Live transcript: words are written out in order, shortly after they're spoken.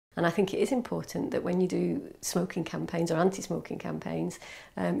And I think it is important that when you do smoking campaigns or anti-smoking campaigns,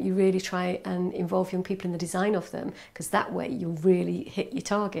 you really try and involve young people in the design of them, because that way you'll really hit your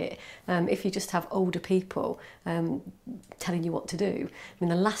target. If you just have older people telling you what to do, I mean,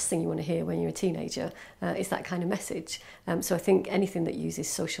 the last thing you want to hear when you're a teenager is that kind of message. So I think anything that uses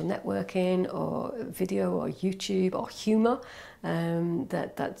social networking or video or YouTube or humour,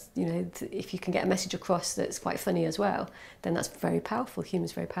 that's, you know, if you can get a message across that's quite funny as well, then that's very powerful.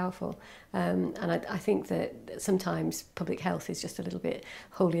 Humour's very powerful. And I think that sometimes public health is just a little bit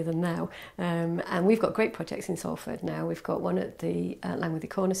holier than thou. And we've got great projects in Salford now. We've got one at the Langworthy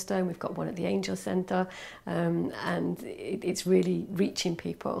Cornerstone, we've got one at the Angel Centre, and it's really reaching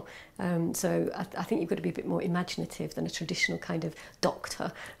people. So I think you've got to be a bit more imaginative than a traditional kind of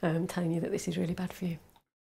doctor telling you that this is really bad for you.